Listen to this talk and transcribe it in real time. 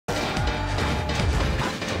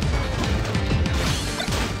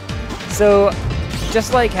So,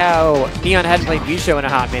 just like how Neon hadn't played Musho in a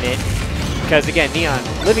hot minute, because again, Neon,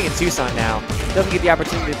 living in Tucson now, doesn't get the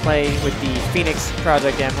opportunity to play with the Phoenix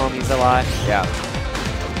Project M homies a lot. Yeah.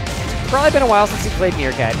 It's probably been a while since he played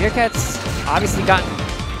Meerkat. Meerkat's obviously gotten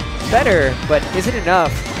better, but is it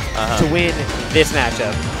enough to win this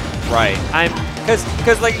matchup? Right.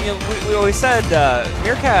 Because like, you know, we always said,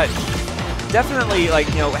 Meerkat definitely, like,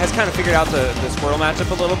 you know, has kind of figured out the Squirtle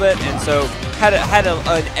matchup a little bit, and so had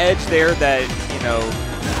an edge there that, you know,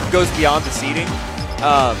 goes beyond the seeding.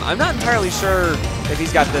 I'm not entirely sure if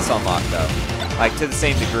he's got this unlocked though, like to the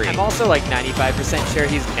same degree. I'm also like 95% sure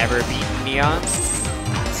he's never beaten Neon.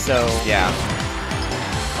 So yeah.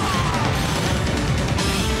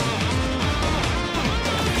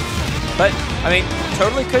 But I mean,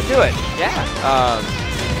 totally could do it. Yeah.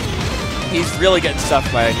 He's really getting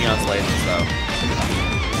stuffed by Neon's lasers though.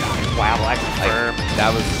 Wow, I confirm. Like,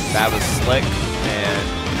 that was slick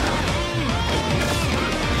and.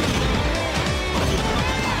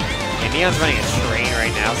 Neon's running a train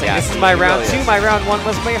right now. It's like, Yeah, this is my round really 2. is. My round 1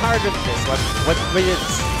 was way harder than this. What this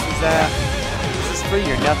is free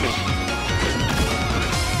or nothing.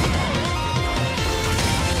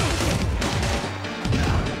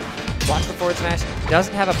 Watch the forward smash.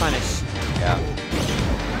 Doesn't have a punish. Yeah.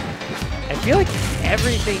 I feel like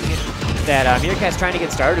everything that Meerkat's trying to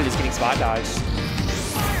get started is getting spot dodged.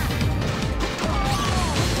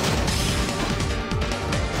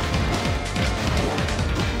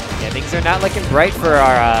 Yeah, things are not looking bright for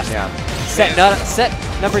our set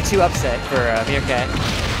number 2 upset for Meerkat.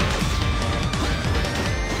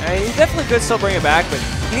 He definitely could still bring it back, but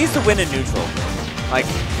he needs to win in neutral. Like,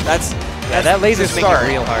 that's that laser's making it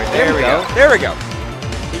real hard. There we go. There we go.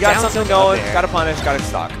 He got Down something going, got a punish, got a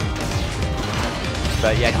stock.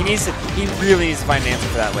 But yeah, he really needs to find an answer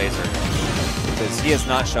for that laser. Because he has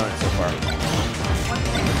not shown it so far.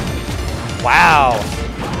 Wow.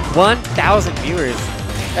 1,000 viewers.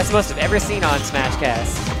 That's the most I've ever seen on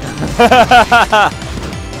Smashcast.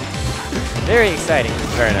 Very exciting.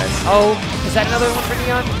 Very nice. Oh, is that another one for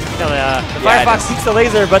Neon? No, the Firefox beats the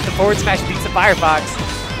laser, but the forward smash beats the Firefox.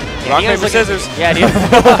 Yeah, Rock, paper, scissors. Yeah, dude.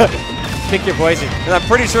 Pick your poison. And I'm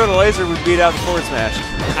pretty sure the laser would beat out the forward smash.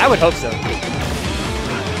 I would hope so.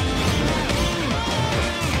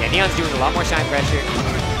 Yeah, Neon's doing a lot more shine pressure.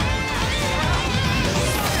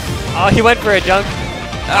 Oh, he went for a dunk.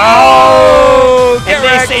 Oh! And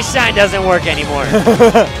they say shine doesn't work anymore.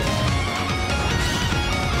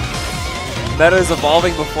 Meta is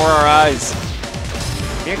evolving before our eyes.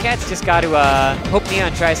 Meerkat's just got to hope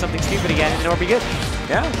Neon tries something stupid again and it'll be good.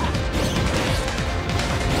 Yeah.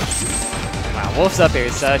 Wow, Wolf's up air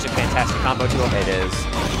is such a fantastic combo tool. It is.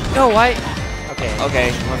 No, why? Okay.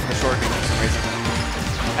 Okay, went for the short for some reason.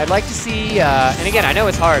 I'd like to see, and again, I know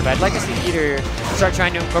it's hard, but I'd like to see Peter start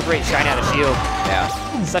trying to incorporate shine out of shield. Yeah.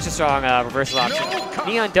 Such a strong reversal option.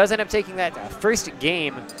 Neon does end up taking that first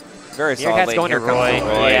game. Very solidly. Meerkat's going to Roy.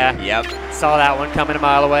 Yeah. Yep. Saw that one coming a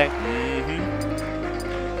mile away.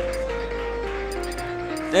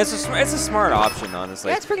 It's a smart option, honestly.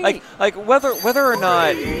 Yeah, it's pretty like whether or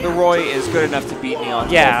not the Roy is good enough to beat Neon.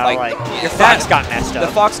 Yeah, like your Fox got messed up.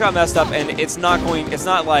 The Fox got messed up, and it's not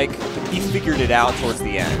like he figured it out towards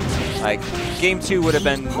the end. Like game 2 would have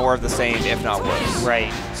been more of the same, if not worse.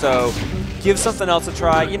 Right. So give something else a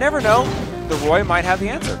try. You never know. The Roy might have the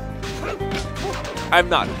answer. I'm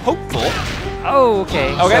not hopeful. Oh,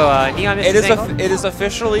 okay. So Neon misses it is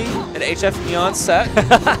officially an HF Neon set.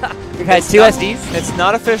 It has 2 SDs. It's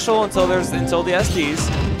not official until the SDs.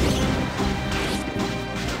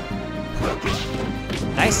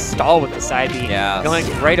 Nice stall with the side B. Yeah. Going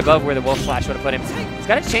right above where the Wolf Flash would have put him. He's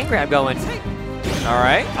got a chain grab going. All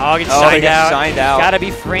right. Oh, gets shined out. Gotta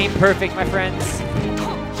be frame perfect, my friends.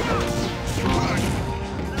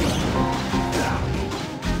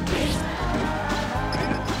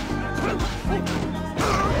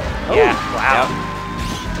 Yeah, wow.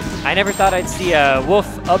 Yep. I never thought I'd see a Wolf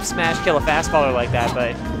up smash kill a fast faller like that,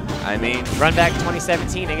 but I mean, Runback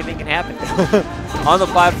 2017, anything can happen. On the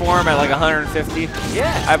platform at like 150.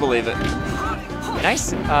 Yeah. I believe it.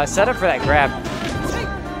 Nice setup for that grab.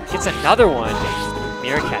 Gets another one.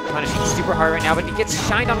 Meerkat punishing super hard right now, but he gets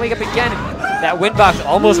shined on wake up again. That windbox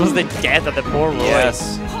almost was the death of the poor Roy.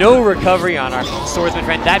 Yes. No recovery on our swordsman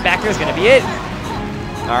friend. That back air is going to be it.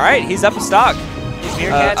 All right, he's up a stock.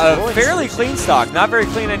 A fairly clean stock, not very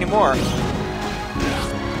clean anymore.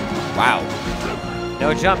 Wow.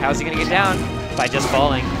 No jump. How's he going to get down? By just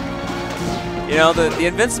falling. You know, the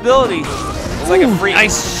invincibility. It's like a free.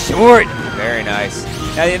 Nice short. Very nice.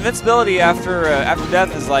 Yeah, the invincibility after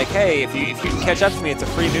death is like, hey, if you can catch up to me, it's a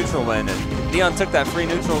free neutral win. And Neon took that free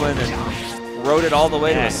neutral win and rode it all the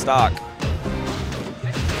way to a stock.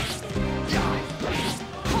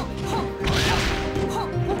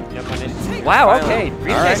 Wow, okay.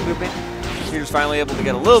 Really nice movement. Peter's finally able to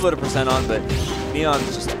get a little bit of percent on, but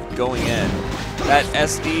Neon's just going in. That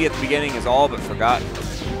SD at the beginning is all but forgotten.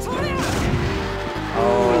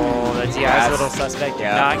 Oh, the DI is a little suspect.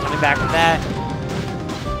 Yeah. Not coming back with that.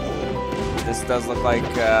 This does look like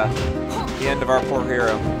the end of our poor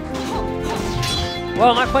hero.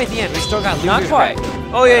 Well, not quite the end. We still got losers. Not quite.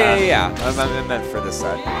 Oh, yeah. I meant for this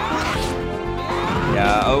side.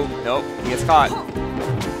 Yeah, oh, nope. He gets caught.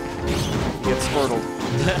 He gets squirtled.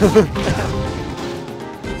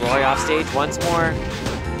 Roy off stage once more.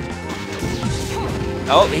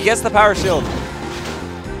 Oh, he gets the power shield.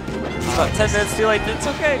 It's about 10 minutes too late, but it's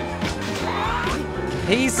okay.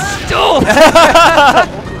 He's still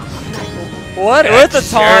What with the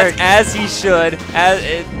taunt, as he should, as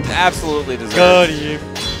it absolutely deserves. Got him.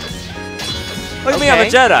 Look at me, I'm a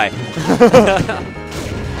Jedi.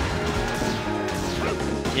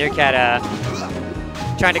 Meerkat,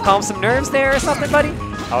 trying to calm some nerves there or something, buddy?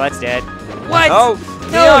 Oh, that's dead. What? Oh,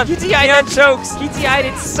 no, Neon chokes. He DI'd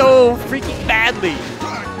it so freaking badly.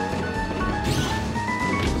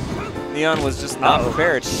 Neon was just not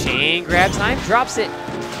prepared. Chain grab time, drops it.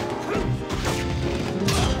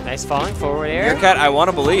 Nice falling forward air. Meerkat, I want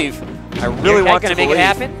to believe. I really want to believe. Meerkat gonna make it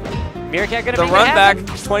happen. Meerkat gonna make it happen.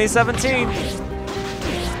 The Runback 2017.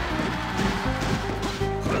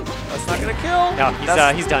 That's not gonna kill. No,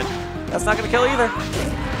 he's done. That's not gonna kill either.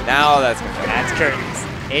 Now that's gonna kill. That's curtains.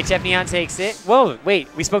 HF Neon takes it. Whoa, wait,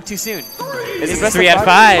 we spoke too soon. This is 3 out of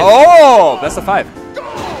 5. Oh, best of 5.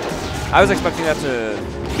 I was expecting that to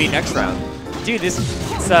be next round. Dude, it's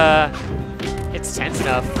tense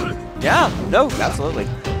enough. Yeah, no, absolutely.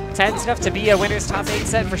 Tense enough to be a winner's top 8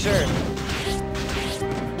 set for sure.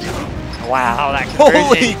 Wow, that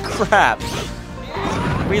Holy conversion. crap.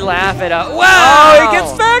 We laugh at wow! Oh, he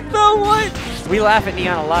gets back though, what? We laugh at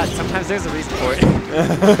Neon a lot. Sometimes there's a reason for it.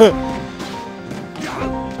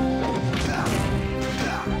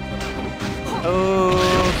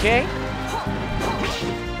 Okay.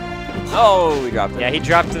 Oh, he dropped it. Yeah, he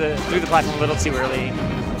dropped through the platform a little too early.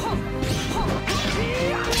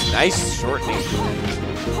 Nice shortening.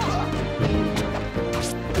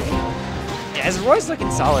 Yeah, his Roy's looking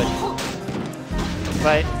solid,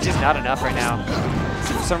 but just not enough right now.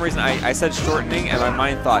 So for some reason, I said shortening, and my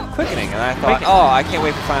mind thought quickening, and I thought, oh, I can't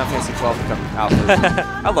wait for Final Fantasy 12 to come out.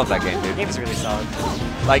 I love that game, dude. The game's really solid.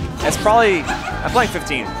 Like, it's probably, I'm playing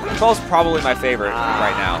 15. 12's probably my favorite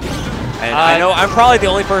right now. And I know I'm probably the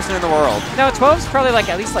only person in the world. No, 12's probably like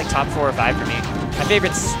at least like top 4 or 5 for me. My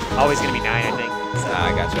favorite's always gonna be 9, I think. So.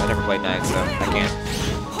 I got you. I never played 9, so I can't.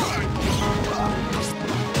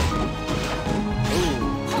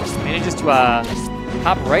 Ooh, manages to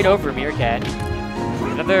hop right over Meerkat.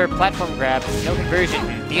 Another platform grab, no conversion.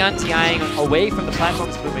 Neon TIing away from the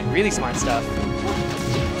platform's movement. Really smart stuff.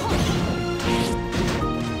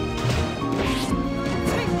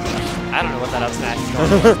 I don't know what that up smash is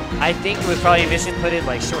going on. I think it was probably misinputted,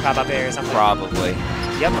 like short hop up air or something. Probably.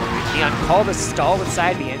 Yep. Neon called a stall with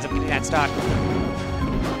side B, ends up getting that stock.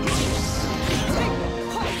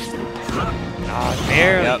 Oh,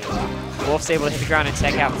 barely. Yep. Wolf's able to hit the ground and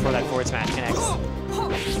tech out before that forward smash connects.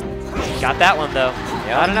 Got that one though.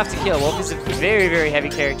 Yep. Not enough to kill. Wolf is a very, very heavy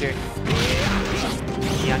character.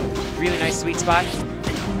 Neon, really nice sweet spot.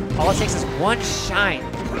 All it takes is one shine.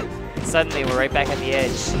 And suddenly we're right back at the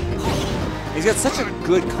edge. He's got such a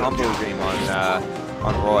good combo game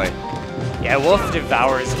on Roy. Yeah, Wolf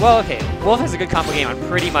devours. Well, okay, Wolf has a good combo game on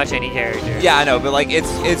pretty much any character. Yeah, I know, but like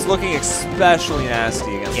it's looking especially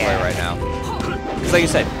nasty against Roy right now. It's like you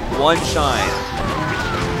said, one shine.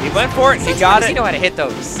 He went for it. He got it. You know how to hit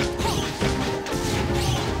those.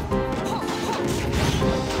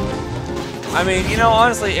 I mean, you know,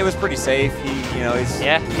 honestly, it was pretty safe.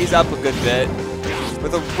 He's up a good bit.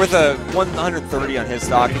 With a 130 on his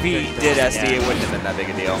stock, if he did SD, it wouldn't have been that big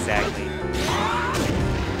a deal. Exactly.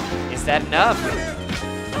 Is that enough?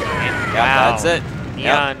 Yeah, wow. that's it.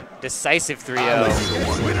 Neon, decisive 3-0.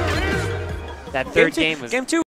 That third game was... Game 2.